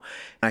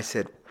I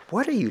said,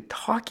 "What are you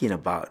talking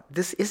about?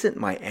 This isn't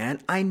my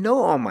aunt. I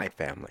know all my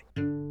family."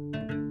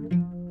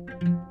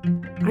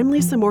 I'm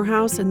Lisa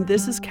Morehouse, and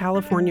this is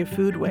California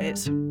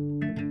Foodways.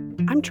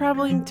 I'm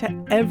traveling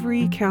to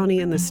every county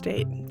in the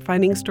state,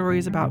 finding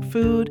stories about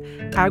food,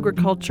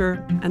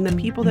 agriculture, and the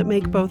people that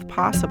make both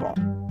possible.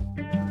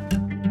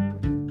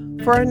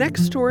 For our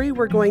next story,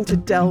 we're going to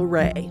Del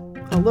Rey,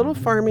 a little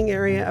farming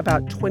area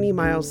about 20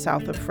 miles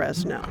south of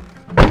Fresno.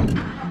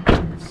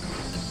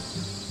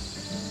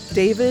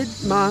 David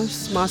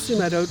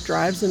Masumoto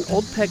drives an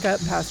old pickup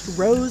past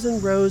rows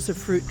and rows of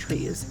fruit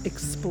trees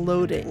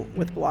exploding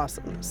with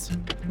blossoms.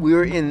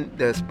 We're in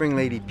the Spring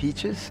Lady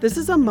Peaches. This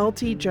is a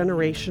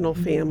multi-generational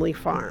family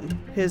farm.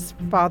 His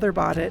father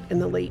bought it in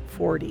the late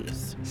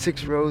 40s.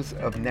 6 rows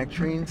of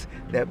nectarines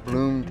that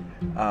bloomed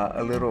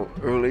a little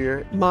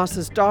earlier.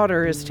 Moss's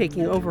daughter is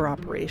taking over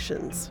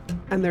operations,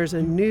 and there's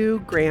a new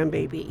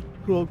grandbaby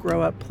who will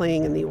grow up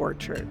playing in the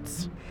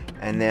orchards.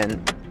 And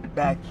then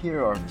back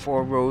here are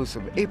 4 rows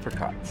of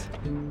apricots.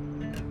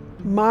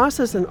 Moss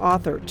is an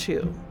author,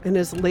 too. In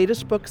his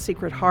latest book,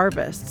 Secret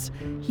Harvests,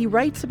 he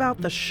writes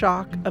about the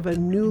shock of a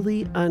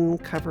newly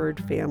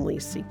uncovered family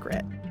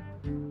secret.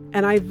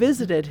 And I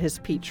visited his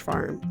peach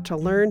farm to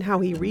learn how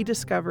he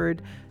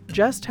rediscovered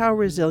just how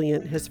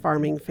resilient his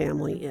farming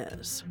family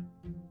is.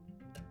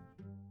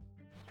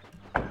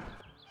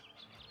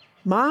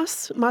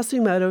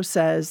 Masumoto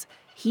says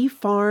he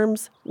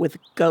farms with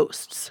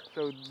ghosts.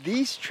 So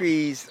these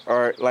trees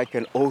are like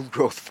an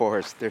old-growth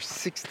forest. They're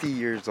 60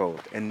 years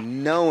old,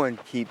 and no one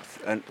keeps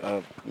an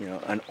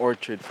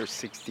orchard for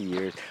 60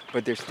 years,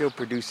 but they're still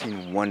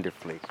producing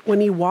wonderfully. When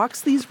he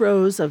walks these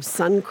rows of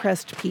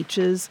Suncrest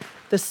peaches,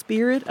 the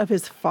spirit of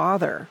his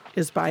father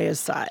is by his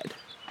side.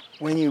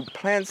 When you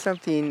plant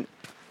something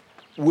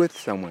with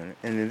someone,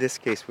 and in this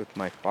case with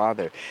my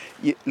father,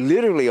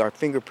 literally our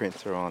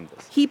fingerprints are on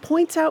this. He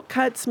points out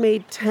cuts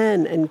made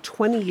 10 and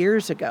 20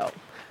 years ago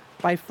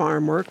by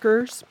farm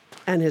workers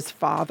and his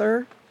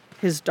father,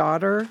 his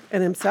daughter,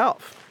 and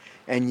himself.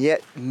 And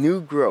yet new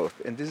growth,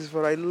 and this is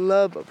what I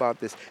love about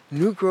this,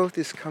 new growth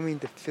is coming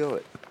to fill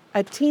it.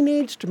 A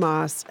teenaged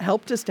Moss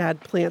helped his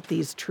dad plant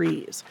these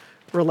trees,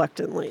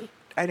 reluctantly.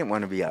 I didn't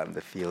want to be out in the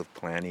field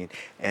planting,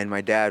 and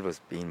my dad was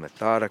being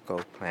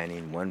methodical,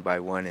 planting one by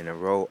one in a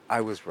row.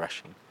 I was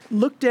rushing.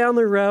 Look down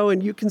the row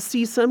and you can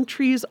see some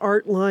trees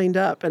aren't lined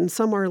up and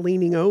some are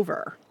leaning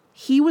over.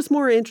 He was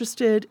more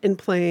interested in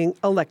playing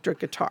electric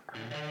guitar.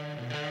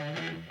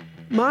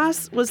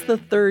 Moss was the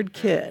third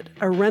kid,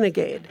 a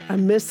renegade, a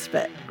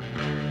misfit.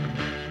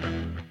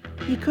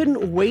 He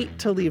couldn't wait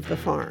to leave the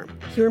farm.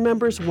 He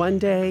remembers one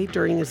day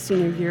during his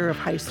senior year of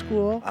high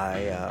school. I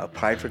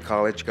applied for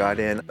college, got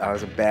in. I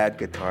was a bad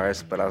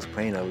guitarist, but I was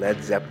playing a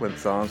Led Zeppelin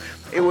song.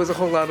 It was a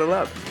whole lot of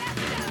love.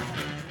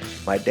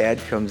 My dad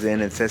comes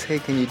in and says, "Hey,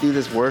 can you do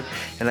this work?"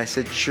 And I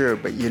said, "Sure,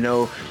 but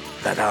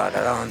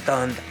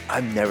da-da-da-dun-dun,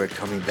 I'm never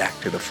coming back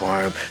to the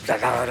farm.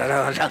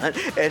 Da-da-da-dun-dun."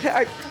 And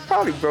I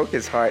probably broke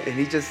his heart, and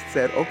he just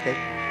said, "Okay."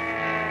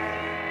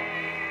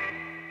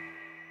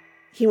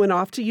 He went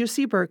off to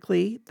UC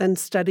Berkeley, then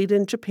studied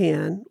in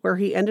Japan, where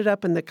he ended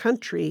up in the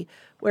country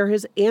where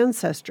his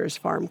ancestors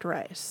farmed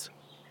rice.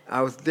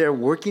 I was there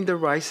working the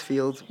rice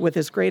fields with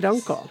his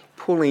great-uncle,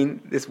 pulling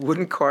this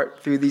wooden cart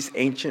through these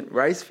ancient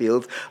rice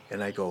fields.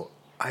 And I go,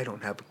 I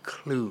don't have a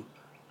clue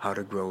how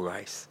to grow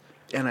rice.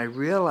 And I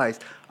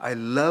realized I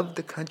love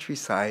the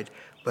countryside,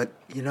 but,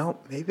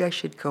 maybe I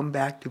should come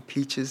back to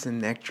peaches and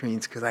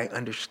nectarines because I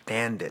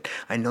understand it.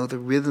 I know the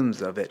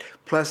rhythms of it,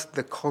 plus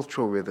the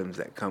cultural rhythms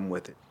that come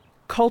with it.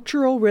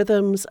 Cultural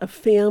rhythms of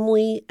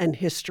family and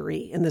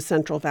history in the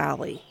Central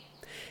Valley.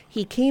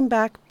 He came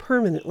back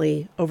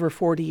permanently over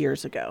 40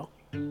 years ago.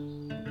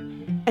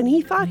 And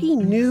he thought he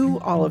knew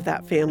all of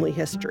that family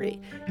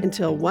history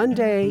until one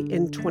day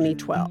in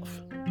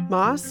 2012.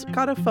 Moss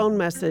got a phone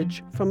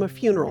message from a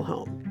funeral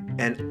home.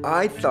 And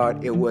I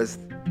thought it was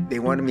they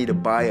wanted me to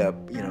buy a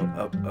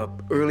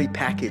early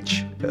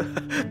package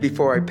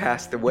before I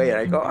passed away. And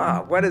I go,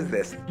 what is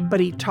this? But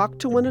he talked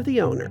to one of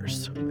the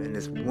owners. And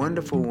this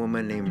wonderful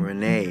woman named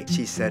Renee,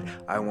 she said,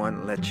 "I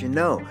want to let you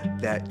know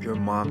that your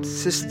mom's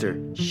sister,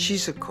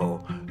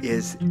 Shizuko,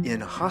 is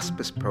in a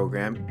hospice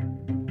program."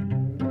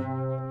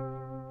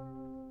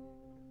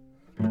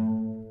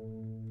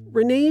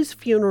 Renee's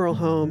funeral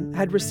home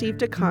had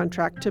received a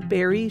contract to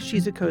bury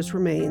Shizuko's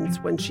remains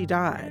when she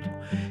died.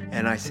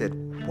 And I said,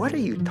 "What are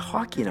you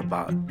talking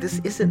about? This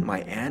isn't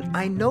my aunt.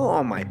 I know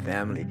all my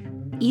family."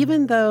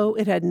 Even though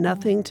it had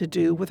nothing to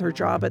do with her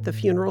job at the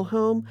funeral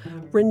home,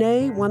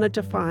 Renee wanted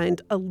to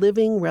find a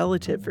living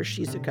relative for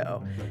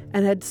Shizuko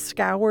and had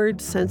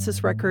scoured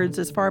census records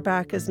as far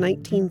back as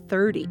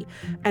 1930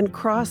 and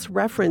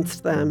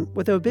cross-referenced them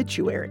with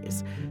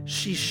obituaries.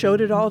 She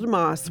showed it all to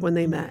Moss when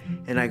they met.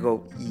 And I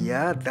go,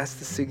 "Yeah, that's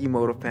the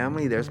Sugimoto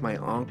family. There's my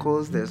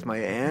uncles, there's my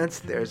aunts,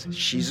 there's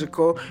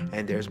Shizuko,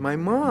 and there's my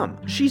mom."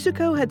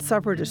 Shizuko had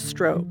suffered a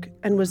stroke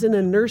and was in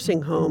a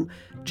nursing home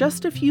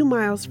just a few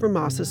miles from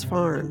Moss's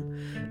farm.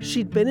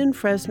 She'd been in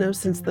Fresno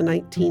since the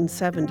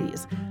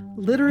 1970s,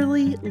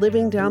 literally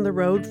living down the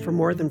road for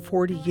more than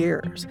 40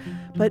 years.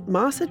 But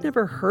Mas had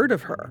never heard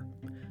of her.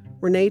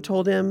 Renee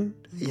told him,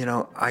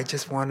 I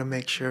just want to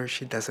make sure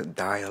she doesn't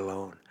die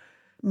alone.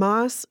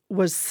 Mas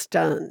was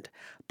stunned.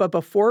 But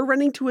before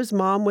running to his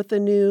mom with the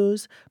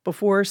news,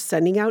 before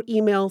sending out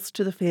emails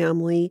to the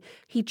family,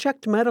 he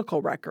checked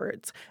medical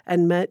records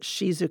and met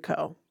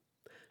Shizuko.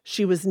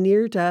 She was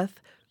near death,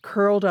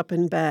 curled up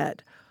in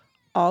bed.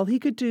 All he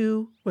could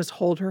do was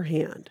hold her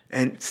hand.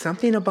 And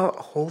something about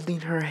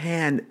holding her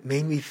hand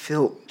made me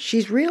feel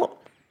she's real.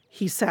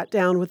 He sat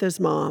down with his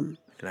mom.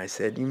 And I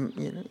said, you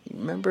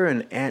remember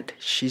an Aunt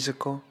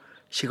Shizuko?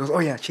 She goes, oh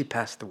yeah, she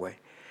passed away.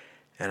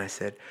 And I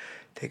said,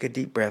 take a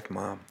deep breath,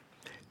 Mom.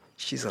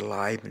 She's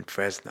alive in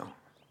Fresno.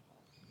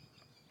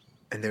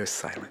 And there was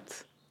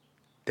silence.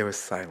 There was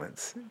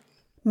silence.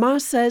 Ma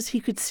says he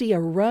could see a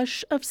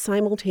rush of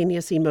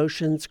simultaneous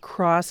emotions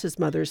cross his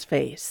mother's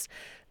face.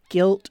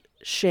 Guilt,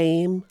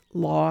 shame,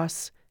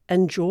 loss,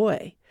 and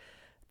joy.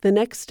 The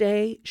next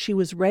day, she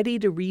was ready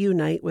to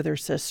reunite with her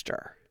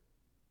sister.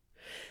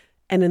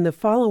 And in the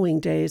following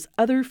days,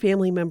 other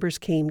family members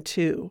came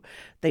too.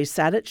 They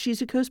sat at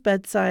Shizuko's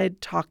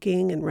bedside,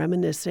 talking and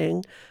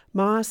reminiscing.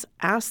 Mas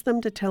asked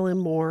them to tell him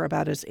more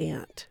about his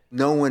aunt.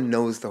 No one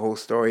knows the whole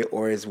story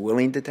or is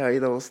willing to tell you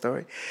the whole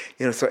story.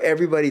 So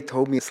everybody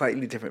told me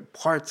slightly different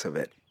parts of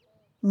it.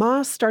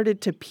 Ma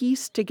started to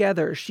piece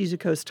together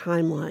Shizuko's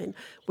timeline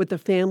with the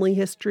family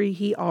history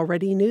he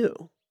already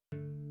knew.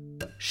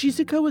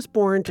 Shizuko was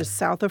born to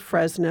south of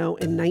Fresno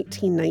in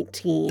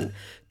 1919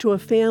 to a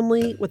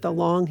family with a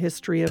long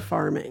history of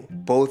farming.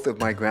 Both of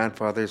my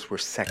grandfathers were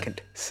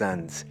second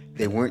sons.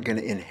 They weren't going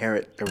to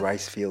inherit the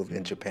rice field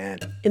in Japan.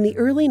 In the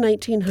early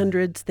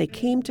 1900s, they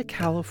came to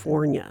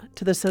California,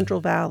 to the Central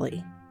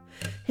Valley.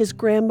 His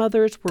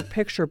grandmothers were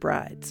picture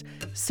brides,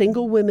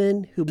 single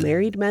women who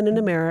married men in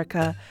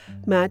America,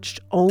 matched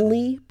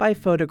only by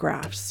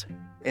photographs.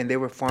 And they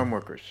were farm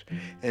workers,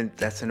 and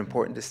that's an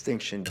important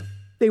distinction.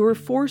 They were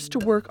forced to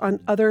work on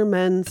other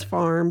men's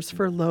farms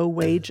for low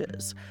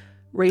wages.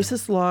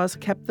 Racist laws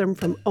kept them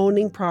from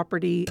owning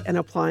property and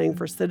applying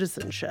for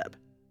citizenship.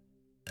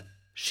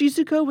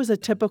 Shizuko was a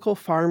typical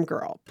farm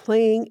girl,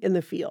 playing in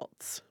the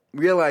fields.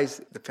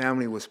 Realized the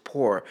family was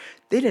poor.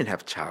 They didn't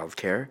have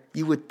childcare.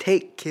 You would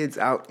take kids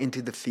out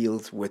into the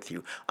fields with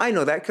you. I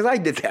know that because I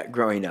did that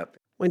growing up.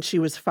 When she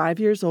was 5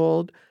 years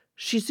old,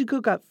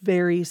 Shizuko got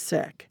very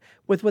sick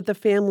with what the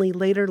family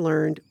later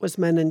learned was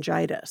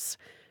meningitis.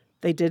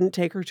 They didn't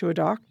take her to a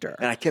doctor.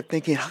 And I kept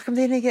thinking, how come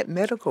they didn't get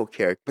medical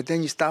care? But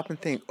then you stop and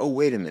think, oh,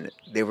 wait a minute.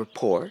 They were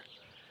poor.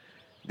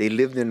 They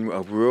lived in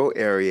a rural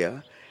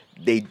area.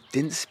 They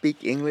didn't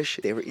speak English.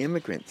 They were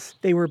immigrants.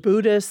 They were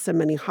Buddhists and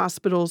many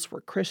hospitals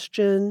were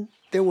Christian.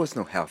 There was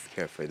no health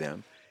care for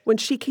them. When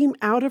she came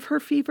out of her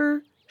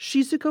fever,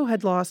 Shizuko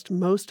had lost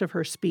most of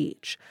her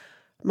speech.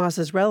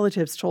 Masa's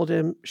relatives told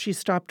him she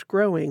stopped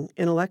growing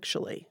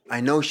intellectually.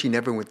 I know she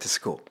never went to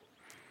school.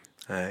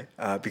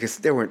 Because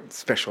there weren't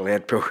special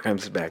ed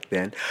programs back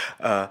then.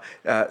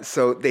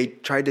 So they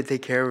tried to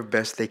take care of her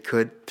best they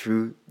could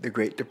through the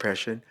Great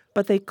Depression.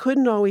 But they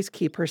couldn't always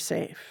keep her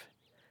safe.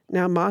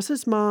 Now,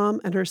 Masa's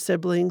mom and her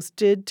siblings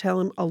did tell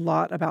him a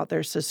lot about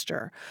their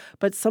sister,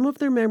 but some of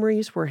their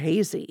memories were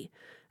hazy,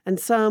 and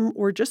some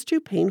were just too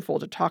painful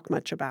to talk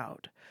much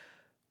about.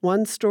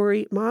 One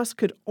story Mas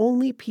could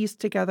only piece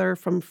together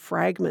from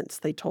fragments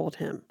they told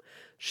him.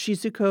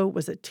 Shizuko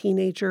was a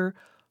teenager,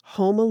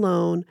 home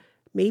alone,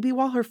 maybe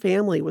while her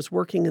family was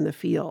working in the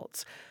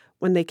fields.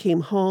 When they came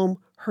home,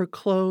 her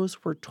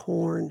clothes were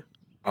torn.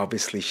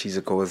 Obviously,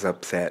 Shizuko was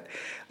upset.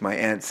 My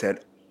aunt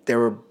said, there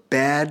were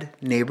bad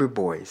neighbor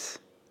boys.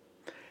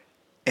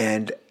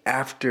 And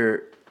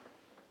after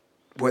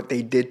what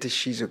they did to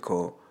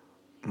Shizuko,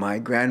 my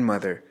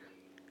grandmother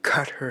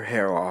cut her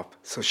hair off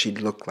so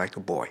she'd look like a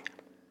boy.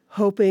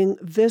 Hoping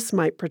this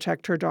might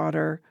protect her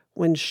daughter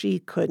when she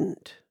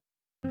couldn't.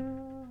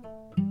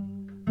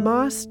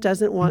 Mas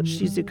doesn't want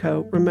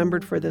Shizuko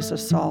remembered for this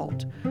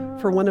assault,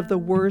 for one of the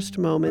worst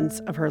moments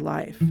of her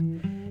life.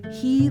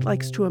 He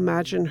likes to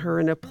imagine her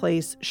in a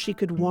place she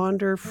could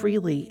wander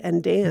freely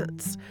and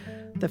dance,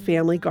 the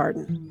family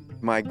garden.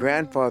 My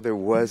grandfather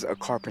was a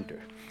carpenter,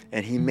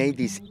 and he made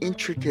these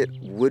intricate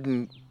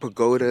wooden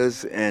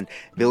pagodas and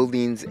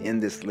buildings in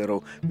this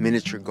little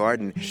miniature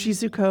garden.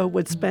 Shizuko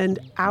would spend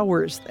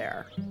hours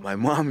there. My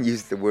mom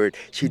used the word,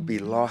 she'd be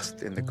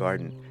lost in the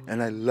garden.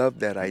 And I love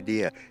that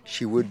idea.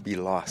 She would be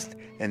lost.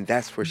 And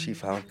that's where she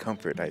found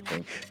comfort, I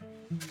think.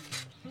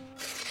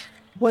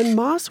 When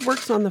Mas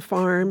works on the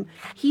farm,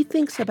 he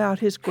thinks about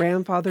his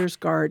grandfather's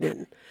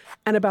garden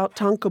and about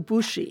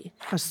tankobushi,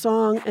 a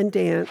song and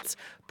dance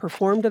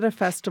performed at a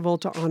festival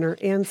to honor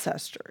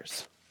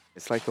ancestors.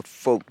 It's like a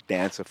folk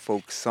dance, a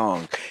folk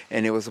song,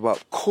 and it was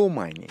about coal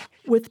mining.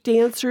 With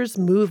dancers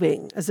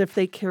moving as if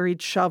they carried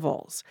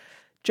shovels,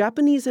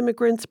 Japanese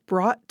immigrants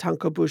brought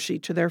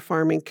tankobushi to their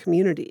farming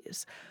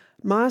communities.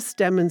 Mas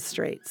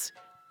demonstrates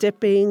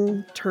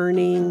dipping,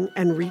 turning,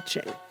 and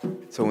reaching.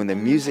 So when the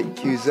music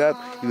cues up,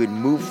 you would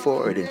move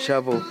forward and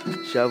shovel,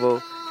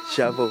 shovel,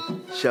 shovel,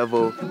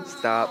 shovel,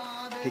 stop,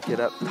 pick it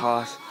up,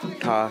 toss,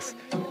 toss,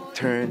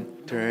 turn,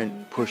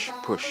 turn, push,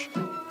 push.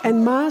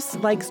 And Mas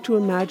likes to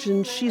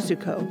imagine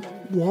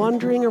Shizuko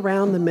wandering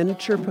around the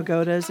miniature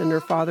pagodas in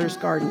her father's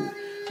garden,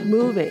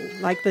 moving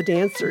like the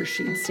dancers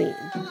she'd seen.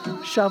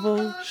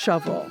 Shovel,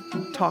 shovel,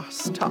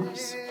 toss,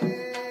 toss.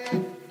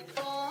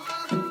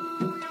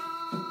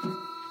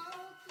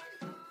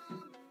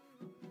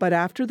 But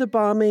after the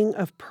bombing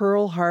of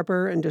Pearl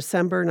Harbor in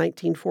December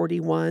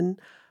 1941,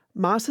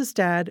 Mas's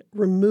dad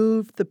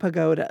removed the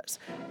pagodas.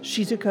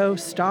 Shizuko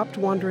stopped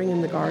wandering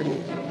in the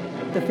garden.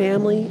 The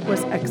family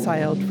was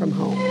exiled from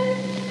home.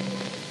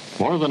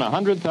 More than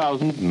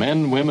 100,000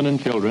 men, women,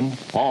 and children,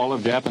 all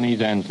of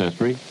Japanese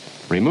ancestry,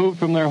 removed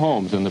from their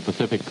homes in the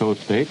Pacific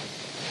Coast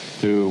states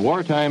to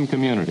wartime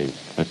communities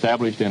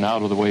established in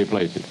out-of-the-way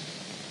places.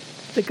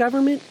 The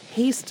government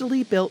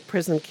hastily built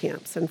prison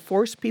camps and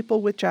forced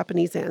people with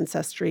Japanese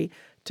ancestry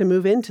to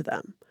move into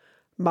them.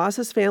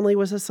 Mas's family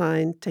was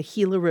assigned to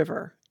Gila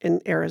River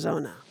in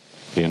Arizona.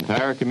 The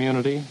entire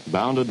community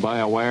bounded by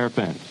a wire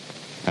fence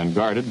and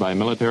guarded by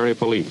military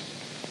police,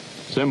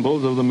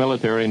 symbols of the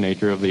military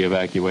nature of the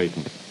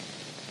evacuation.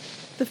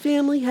 The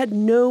family had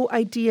no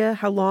idea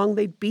how long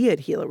they'd be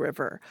at Gila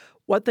River,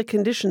 what the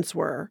conditions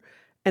were,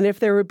 and if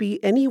there would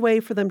be any way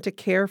for them to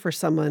care for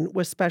someone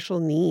with special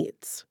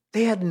needs.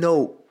 They had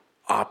no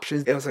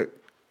options. It was a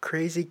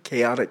crazy,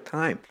 chaotic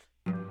time.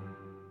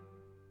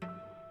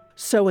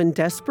 So in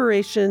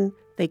desperation,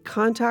 they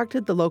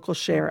contacted the local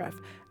sheriff,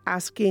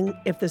 asking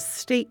if the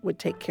state would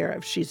take care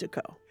of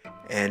Shizuko.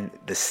 And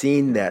the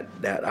scene that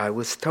I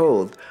was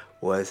told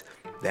was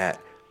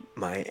that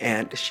my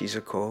aunt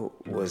Shizuko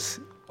was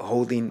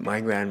holding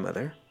my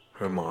grandmother,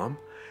 her mom.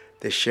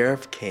 The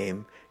sheriff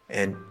came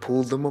and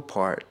pulled them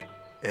apart,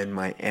 and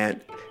my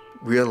aunt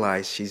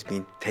realized she's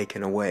been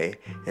taken away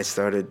and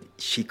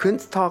she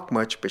couldn't talk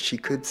much, but she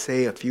could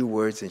say a few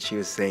words, and she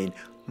was saying,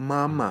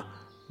 "Mama,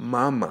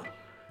 Mama."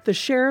 The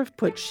sheriff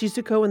put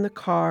Shizuko in the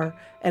car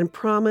and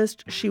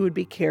promised she would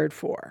be cared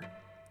for.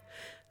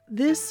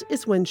 This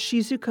is when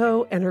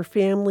Shizuko and her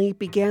family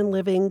began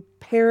living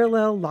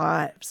parallel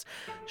lives.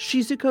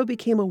 Shizuko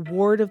became a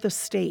ward of the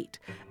state,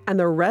 and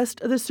the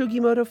rest of the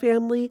Sugimoto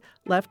family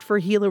left for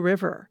Gila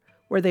River,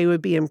 where they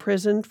would be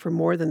imprisoned for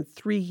more than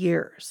 3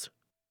 years.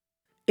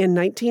 In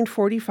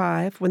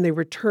 1945, when they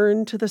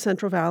returned to the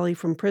Central Valley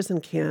from prison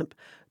camp,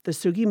 the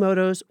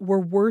Sugimotos were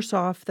worse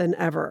off than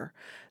ever.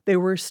 They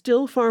were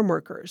still farm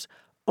workers,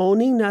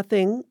 owning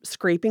nothing,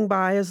 scraping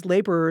by as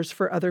laborers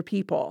for other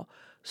people,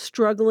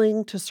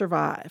 struggling to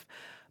survive.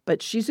 But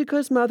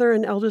Shizuko's mother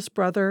and eldest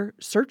brother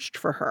searched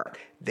for her.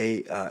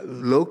 They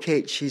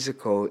locate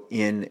Shizuko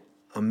in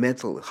a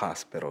mental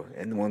hospital,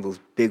 and one of those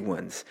big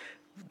ones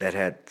that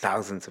had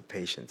thousands of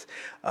patients,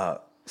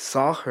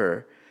 saw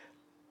her,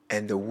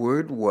 and the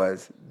word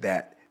was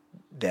that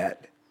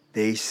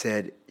they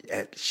said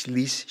at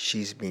least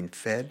she's been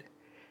fed,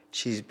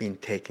 she's been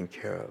taken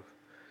care of.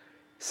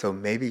 So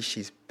maybe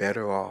she's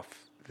better off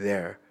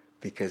there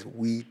because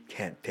we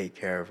can't take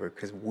care of her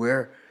because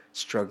we're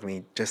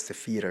struggling just to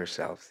feed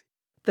ourselves.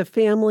 The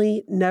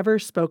family never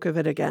spoke of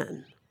it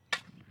again.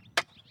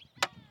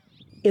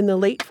 In the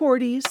late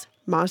 40s,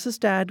 Mas's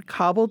dad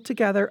cobbled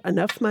together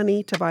enough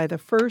money to buy the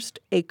first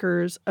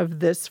acres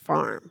of this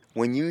farm.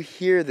 When you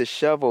hear the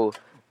shovel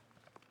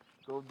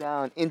go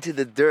down into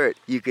the dirt,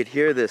 you could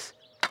hear this.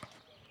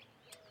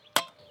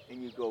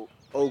 And you go,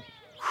 oh,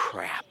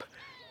 crap.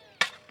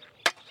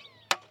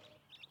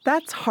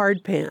 That's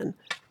hardpan,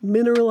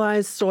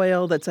 mineralized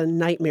soil that's a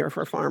nightmare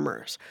for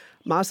farmers.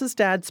 Mas's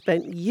dad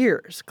spent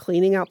years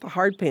cleaning out the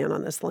hardpan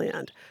on this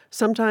land,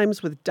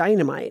 sometimes with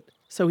dynamite,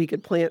 so he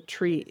could plant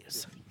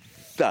trees.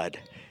 Thud.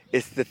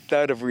 It's the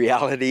thud of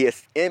reality.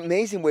 It's in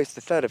amazing ways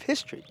the thud of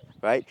history,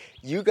 right?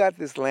 You got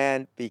this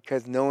land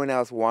because no one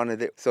else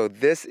wanted it. So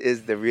this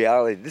is the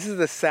reality. This is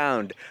the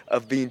sound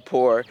of being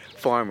poor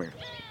farmer.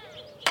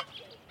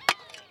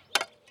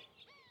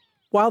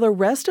 While the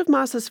rest of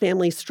Mas's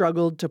family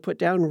struggled to put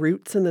down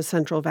roots in the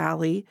Central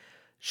Valley,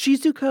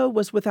 Shizuko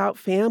was without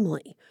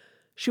family.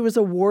 She was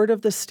a ward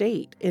of the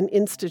state in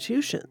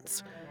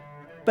institutions.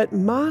 But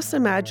Mas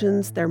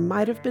imagines there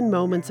might have been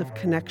moments of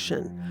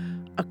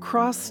connection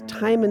across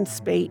time and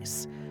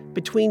space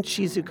between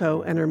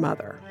Shizuko and her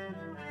mother.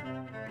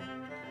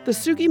 The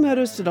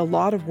Sugimotos did a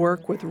lot of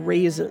work with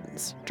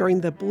raisins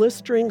during the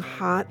blistering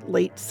hot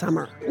late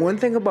summer. One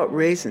thing about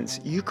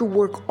raisins, you could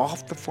work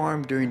off the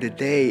farm during the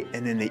day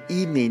and in the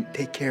evening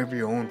take care of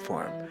your own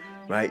farm,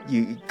 right?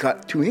 You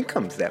got 2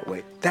 incomes that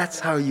way. That's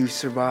how you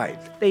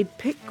survived. They'd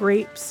pick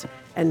grapes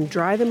and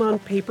dry them on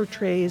paper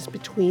trays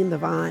between the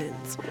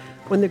vines.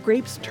 When the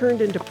grapes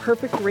turned into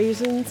perfect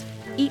raisins,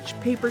 each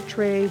paper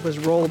tray was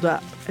rolled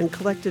up and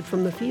collected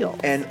from the field.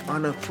 And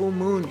on a full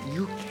moon,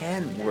 you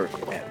can work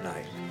at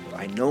night.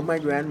 I know my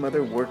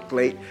grandmother worked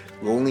late,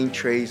 rolling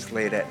trays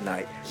late at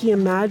night. He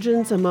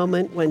imagines a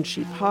moment when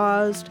she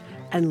paused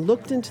and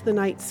looked into the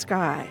night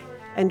sky,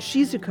 and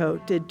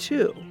Shizuko did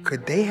too.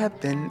 Could they have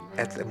been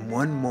at the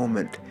one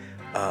moment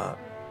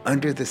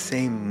under the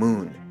same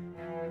moon?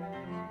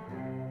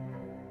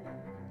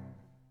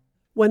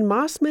 When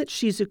Mas met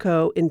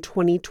Shizuko in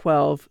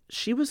 2012,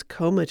 she was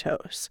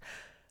comatose,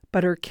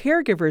 but her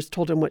caregivers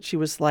told him what she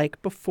was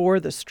like before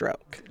the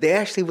stroke. They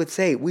actually would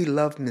say, "We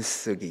love Miss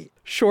Sugi."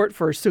 Short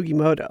for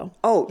Sugimoto.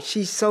 Oh,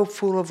 she's so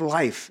full of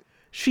life.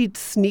 She'd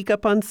sneak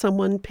up on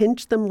someone,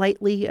 pinch them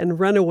lightly, and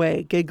run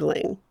away,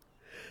 giggling.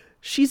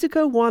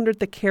 Shizuko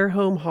wandered the care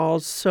home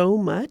halls so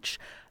much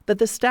that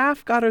the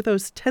staff got her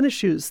those tennis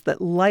shoes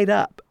that light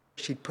up.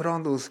 She'd put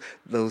on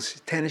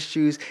those tennis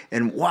shoes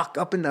and walk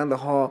up and down the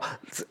hall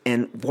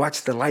and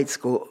watch the lights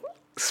go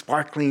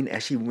sparkling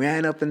as she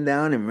ran up and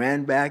down and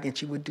ran back, and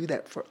she would do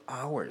that for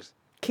hours.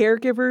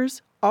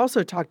 Caregivers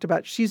also talked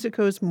about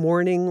Shizuko's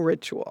morning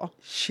ritual.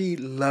 She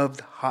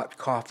loved hot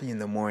coffee in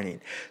the morning,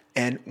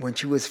 and when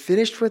she was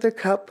finished with her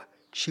cup,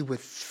 she would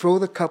throw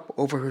the cup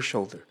over her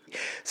shoulder.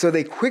 So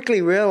they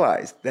quickly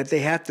realized that they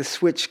had to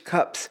switch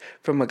cups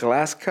from a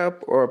glass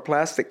cup or a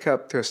plastic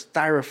cup to a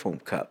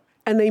styrofoam cup.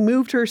 And they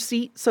moved her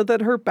seat so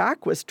that her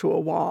back was to a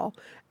wall,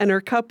 and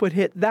her cup would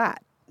hit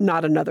that,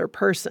 not another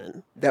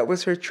person. That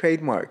was her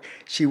trademark.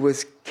 She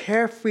was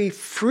carefree,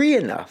 free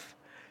enough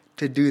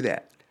to do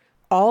that.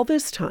 All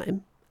this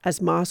time, as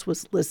Mas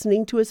was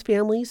listening to his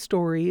family's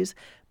stories,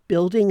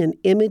 building an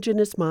image in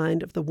his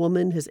mind of the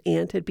woman his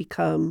aunt had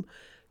become,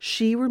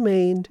 she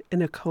remained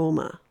in a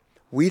coma.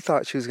 We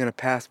thought she was going to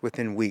pass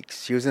within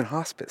weeks. She was in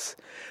hospice.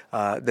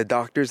 The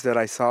doctors that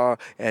I saw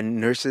and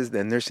nurses,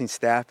 the nursing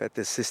staff at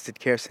the assisted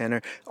care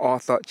center, all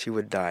thought she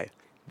would die.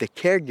 The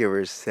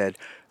caregivers said,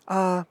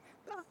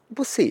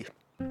 we'll see.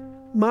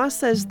 Mas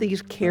says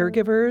these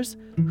caregivers,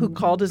 who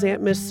called his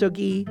Aunt Miss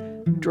Sugi,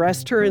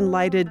 dressed her in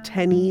lighted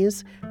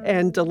tennies,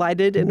 and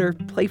delighted in her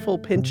playful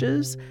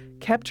pinches,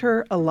 kept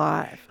her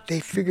alive.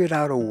 They figured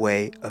out a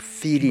way of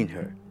feeding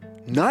her,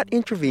 not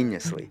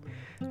intravenously,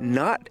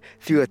 not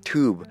through a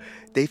tube.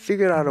 They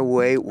figured out a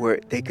way where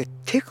they could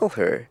tickle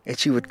her and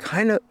she would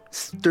kind of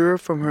stir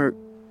from her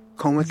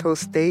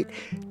comatose state.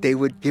 They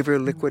would give her a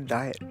liquid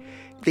diet.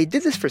 They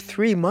did this for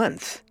 3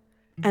 months.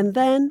 And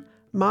then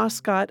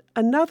Mas got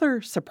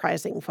another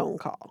surprising phone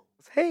call.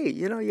 "Hey,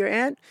 your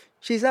aunt,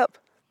 she's up."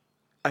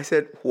 I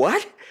said,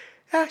 "What?"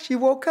 "Yeah, she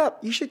woke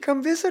up. You should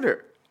come visit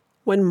her."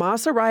 When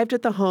Mas arrived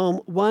at the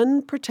home,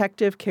 one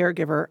protective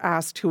caregiver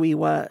asked who he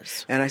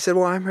was. And I said,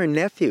 "Well, I'm her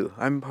nephew.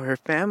 I'm her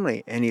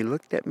family." And he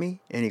looked at me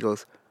and he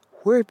goes,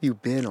 "Where have you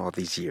been all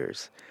these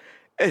years?"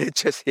 And it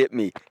just hit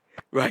me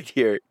right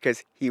here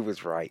because he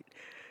was right.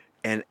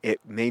 And it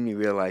made me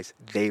realize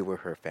they were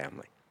her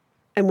family.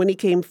 And when he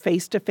came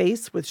face to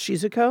face with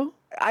Shizuko,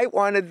 I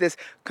wanted this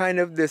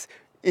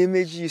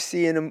image you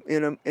see in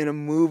a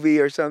movie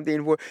or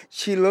something where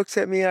she looks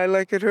at me, I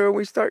look at her, and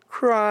we start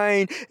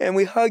crying and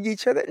we hug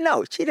each other.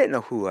 No, she didn't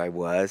know who I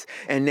was.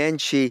 And then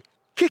she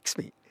kicks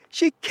me.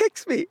 She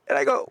kicks me. And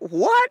I go,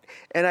 "What?"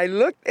 And I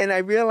looked and I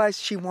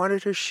realized she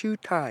wanted her shoe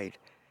tied.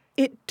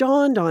 it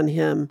dawned on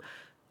him,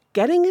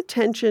 getting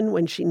attention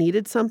when she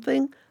needed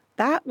something,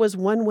 that was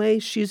one way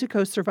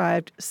Shizuko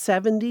survived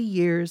 70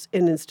 years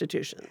in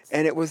institutions.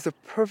 And it was the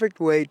perfect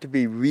way to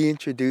be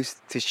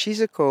reintroduced to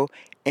Shizuko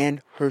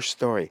and her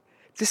story.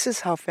 This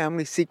is how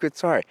family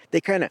secrets are.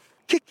 They kind of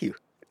kick you.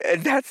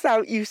 And that's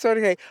how you sort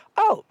of say,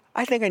 oh,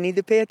 I think I need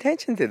to pay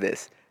attention to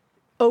this.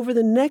 Over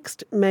the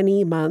next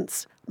many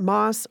months,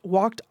 Mas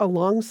walked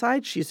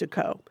alongside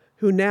Shizuko,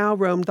 who now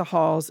roamed the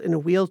halls in a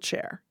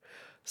wheelchair.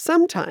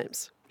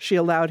 Sometimes she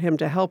allowed him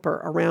to help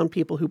her around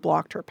people who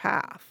blocked her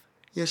path.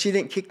 She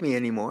didn't kick me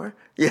anymore.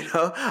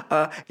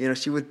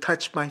 She would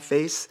touch my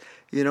face,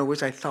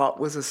 which I thought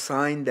was a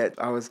sign that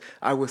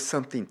I was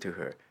something to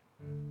her.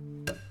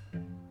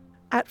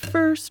 At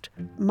first,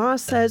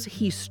 Mas says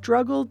he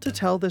struggled to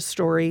tell this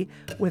story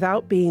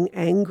without being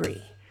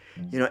angry.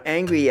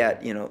 Angry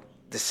at,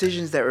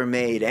 decisions that were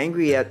made,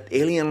 angry at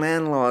alien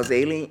land laws,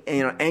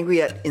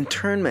 angry at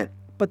internment.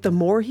 But the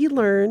more he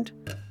learned,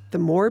 the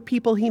more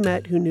people he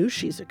met who knew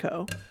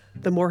Shizuko,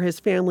 the more his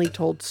family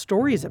told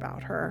stories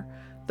about her,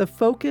 the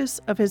focus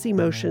of his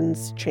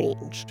emotions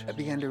changed. I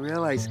began to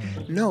realize,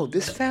 no,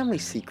 this family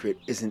secret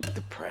isn't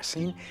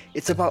depressing.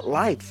 It's about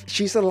life.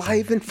 She's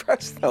alive and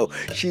fresh, though.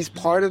 She's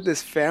part of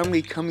this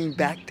family coming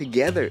back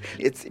together.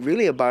 It's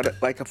really about it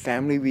like a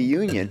family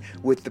reunion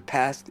with the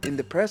past in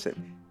the present.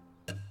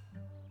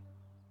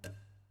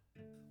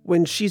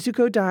 When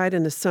Shizuko died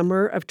in the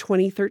summer of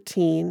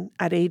 2013,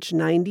 at age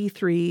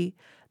 93,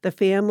 the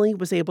family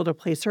was able to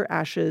place her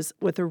ashes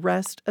with the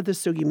rest of the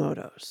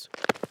Sugimotos.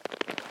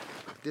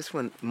 This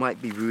one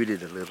might be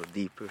rooted a little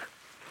deeper.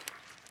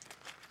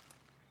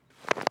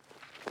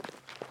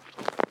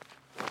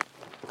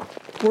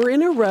 We're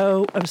in a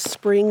row of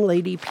spring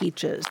lady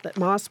peaches that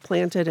Mas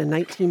planted in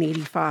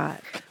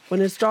 1985 when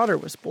his daughter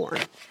was born.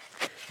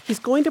 He's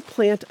going to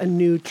plant a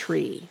new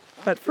tree,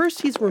 but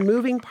first he's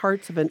removing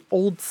parts of an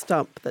old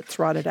stump that's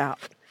rotted out.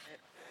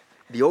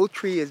 The old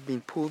tree is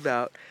being pulled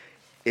out.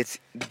 It's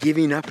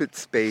giving up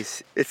its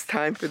space. It's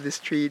time for this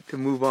tree to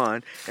move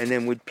on, and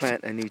then we'd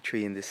plant a new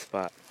tree in this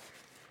spot.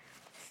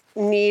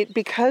 Neat.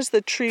 Because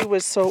the tree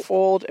was so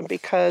old and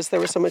because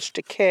there was so much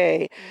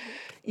decay,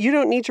 you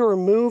don't need to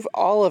remove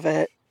all of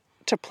it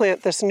to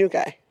plant this new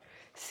guy.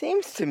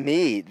 Seems to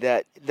me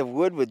that the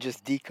wood would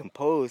just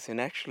decompose and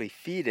actually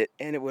feed it,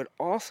 and it would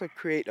also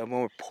create a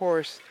more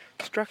porous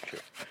structure.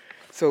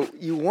 So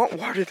you want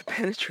water to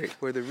penetrate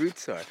where the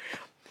roots are.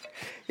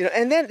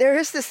 And then there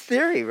is this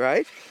theory,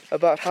 right,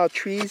 about how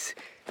trees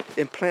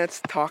and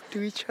plants talk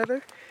to each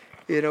other.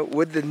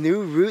 Would the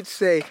new roots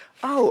say,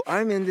 oh,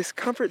 I'm in this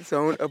comfort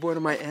zone of one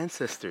of my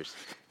ancestors?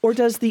 Or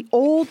does the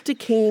old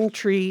decaying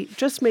tree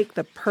just make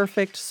the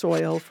perfect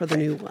soil for the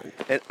new one?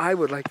 And I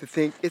would like to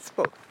think it's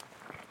both.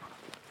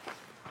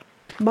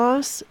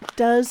 Mas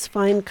does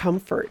find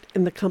comfort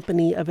in the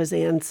company of his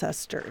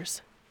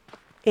ancestors.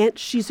 Aunt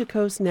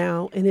Shizuko's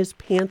now in his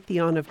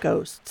pantheon of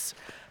ghosts,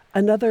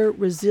 another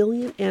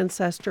resilient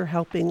ancestor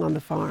helping on the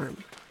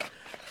farm.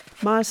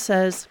 Mas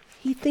says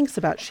he thinks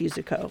about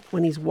Shizuko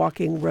when he's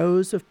walking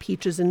rows of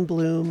peaches in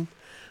bloom,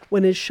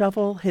 when his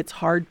shovel hits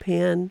hard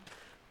pan,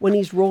 when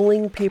he's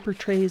rolling paper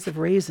trays of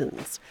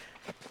raisins.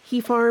 He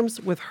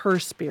farms with her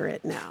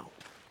spirit now.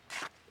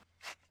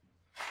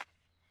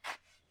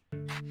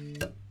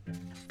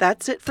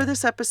 That's it for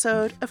this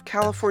episode of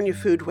California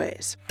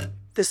Foodways.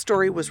 This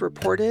story was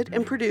reported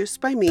and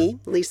produced by me,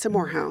 Lisa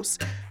Morehouse.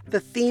 The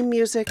theme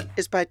music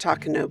is by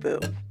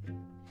Takanobu.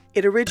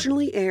 It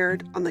originally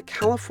aired on the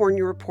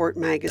California Report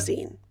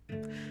magazine.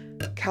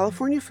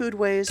 California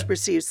Foodways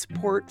receives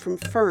support from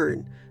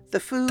FERN, the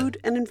Food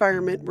and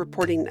Environment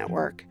Reporting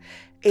Network,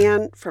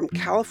 and from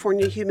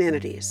California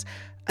Humanities,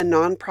 a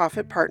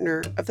nonprofit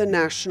partner of the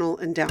National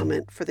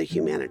Endowment for the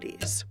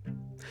Humanities.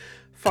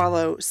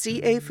 Follow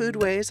CA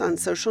Foodways on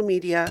social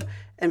media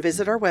and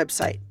visit our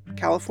website,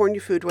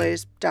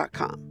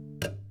 californiafoodways.com.